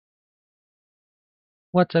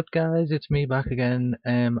What's up, guys? It's me back again.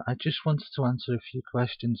 I just wanted to answer a few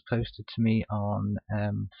questions posted to me on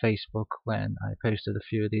Facebook when I posted a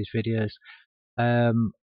few of these videos.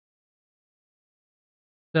 Um,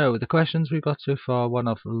 so the questions we got so far, one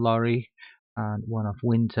of Laurie and one of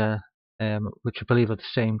Winter, which I believe are the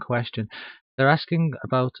same question. They're asking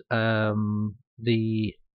about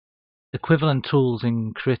the equivalent tools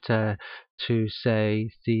in Krita to say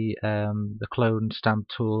the clone stamp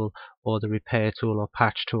tool or the repair tool or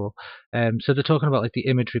patch tool. So they're talking about like the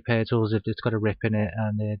image repair tools if it's got a rip in it,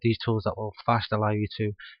 and these tools that will fast allow you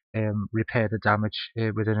to repair the damage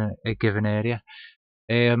within a given area.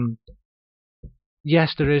 Um,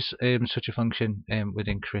 yes, there is such a function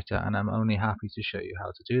within Krita, and I'm only happy to show you how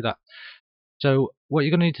to do that. So what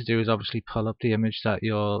you're going to need to do is obviously pull up the image that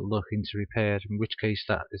you're looking to repair, in which case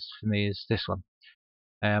that is for me is this one.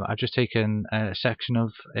 I've just taken a section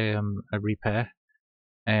of a repair,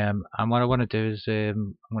 and what I want to do is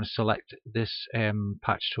I'm going to select this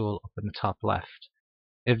patch tool up in the top left.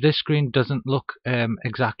 If this screen doesn't look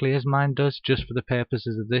exactly as mine does, just for the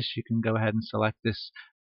purposes of this, you can go ahead and select this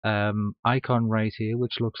icon right here,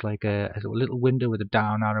 which looks like a little window with a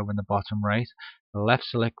down arrow in the bottom right. Left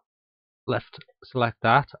select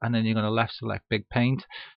that, and then you're going to left select big paint,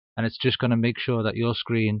 and it's just going to make sure that your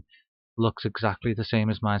screen looks exactly the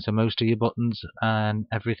same as mine. So most of your buttons and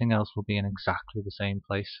everything else will be in exactly the same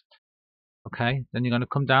place. Okay, then you're going to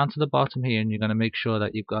come down to the bottom here and you're going to make sure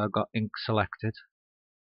that you've got ink selected.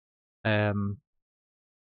 And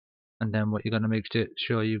then what you're going to make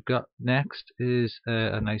sure you've got next is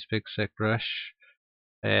a nice big thick brush.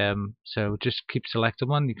 So just keep selecting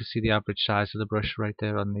one. You can see the average size of the brush right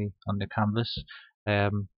there on the canvas,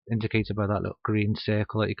 indicated by that little green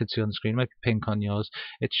circle that you can see on the screen. It might be pink on yours.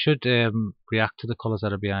 It should react to the colours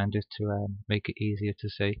that are behind it to make it easier to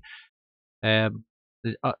see. Um,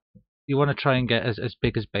 you want to try and get as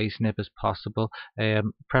big as base nib as possible,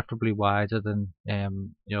 preferably wider than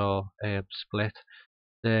your split.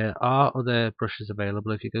 There are other brushes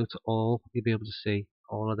available. If you go to all, you'll be able to see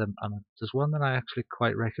all of them. And there's one that I actually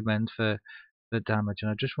quite recommend for damage,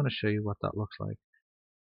 and I just want to show you what that looks like.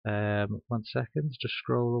 1 second, just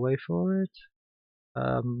scroll away for it.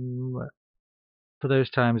 For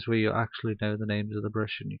those times where you actually know the names of the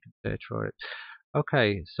brush and you can search for it.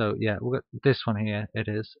 Okay, so yeah, we've got this one here. It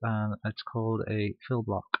is, and it's called a fill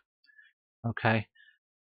block. Okay,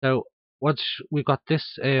 so once we've got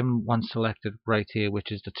this one selected right here,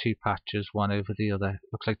 which is the two patches, one over the other.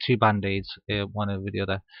 Looks like two band-aids, one over the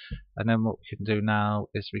other. And then what we can do now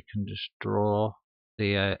is we can just draw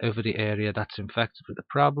the over the area that's infected with the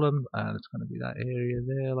problem, and it's going to be that area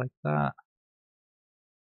there, like that.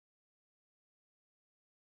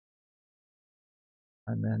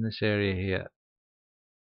 And then this area here.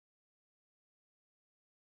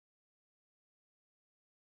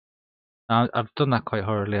 Now, I've done that quite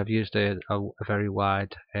horribly. I've used a very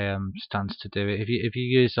wide stance to do it. If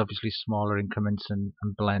you use obviously smaller increments and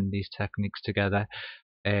blend these techniques together,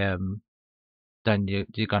 um, then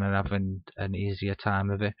you're gonna have an easier time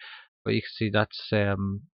of it. But you can see that's the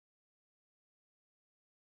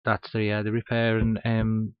repair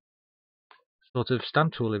and sort of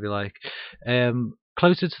stamp tool, if you like.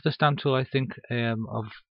 Closer to the stamp tool, I think, of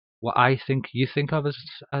what I think you think of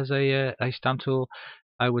as a stamp tool.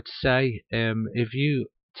 I would say if you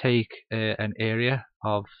take an area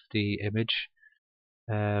of the image,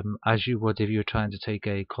 as you would if you were trying to take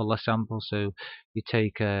a color sample. So you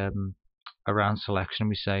take a round selection,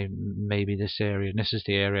 we say maybe this area, and this is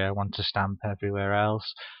the area I want to stamp everywhere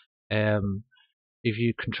else. Um, if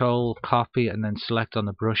you control copy and then select on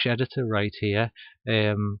the brush editor right here,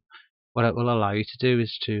 what it will allow you to do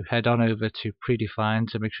is to head on over to predefine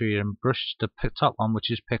to make sure you're in brush, the top one,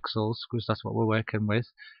 which is pixels, because that's what we're working with.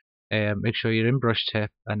 Make sure you're in brush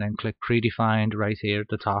tip and then click predefined right here at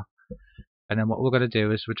the top. And then what we're going to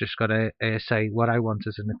do is we're just going to say what I want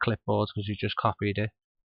is in the clipboard because you just copied it.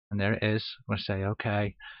 And there it is. I'm going to say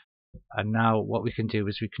OK. And now what we can do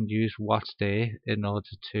is we can use what's there in order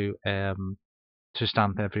to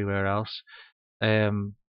stamp everywhere else.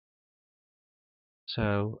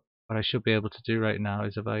 So what I should be able to do right now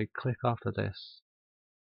is if I click off of this,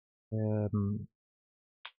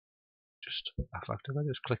 just in fact if I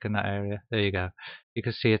just click in that area, there you go. You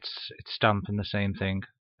can see it's stamping the same thing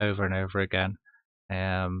over and over again.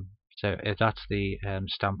 So if that's the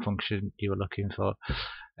stamp function you were looking for.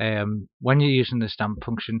 When you're using the stamp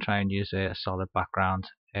function, try and use a solid background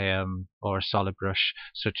or a solid brush,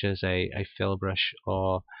 such as a fill brush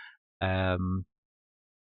or an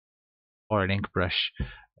ink brush,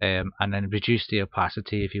 and then reduce the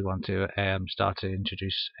opacity if you want to start to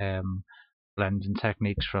introduce blending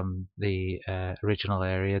techniques from the original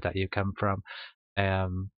area that you come from,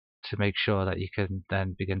 to make sure that you can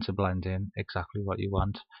then begin to blend in exactly what you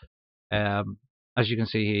want. As you can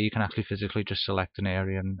see here, you can actually physically just select an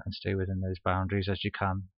area and stay within those boundaries as you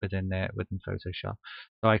can within Photoshop.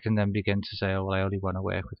 So I can then begin to say, oh well, I only want to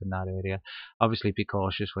work within that area. Obviously, be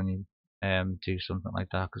cautious when you do something like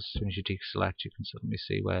that, because as soon as you deselect, you can suddenly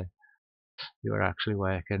see where you are actually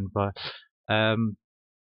working. But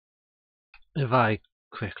if I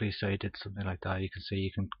quickly say did something like that, you can see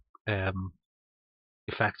you can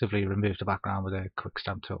effectively remove the background with a quick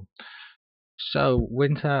stamp tool. So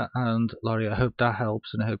Winter and Laurie, I hope that helps,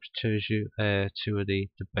 and I hope it shows you two of the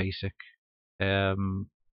basic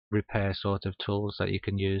repair sort of tools that you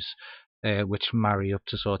can use, which marry up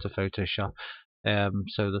to sort of Photoshop.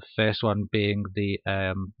 So the first one being the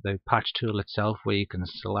patch tool itself, where you can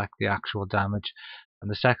select the actual damage,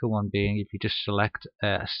 and the second one being if you just select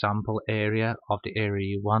a sample area of the area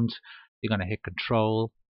you want, you're going to hit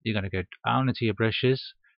Control, you're going to go down into your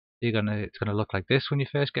brushes, it's going to look like this when you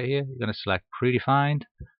first get here. You're going to select predefined,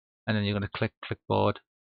 and then you're going to click clipboard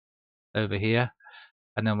over here,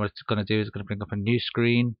 and then what it's going to do is it's going to bring up a new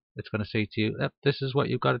screen. It's going to say to you, yep, this is what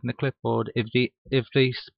you've got in the clipboard. If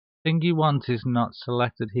the thing you want is not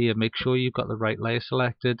selected here, make sure you've got the right layer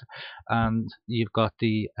selected, and you've got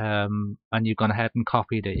the and you've gone ahead and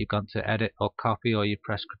copied it. You've gone to edit or copy, or you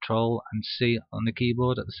press Control and C on the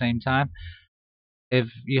keyboard at the same time. If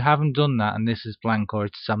you haven't done that and this is blank or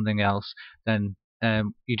it's something else, then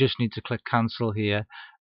you just need to click cancel here,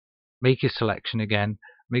 make your selection again,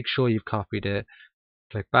 make sure you've copied it,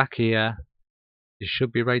 click back here, it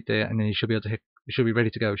should be right there, and then you should be able to hit, you should be ready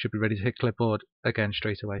to go, you should be ready to hit clipboard again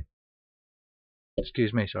straight away.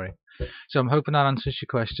 Excuse me, sorry. So I'm hoping that answers your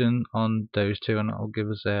question on those two, and it'll give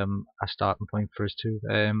us a starting point for us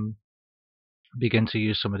to begin to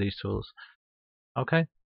use some of these tools. Okay,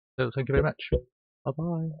 so thank you very much. Bye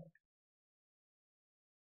bye.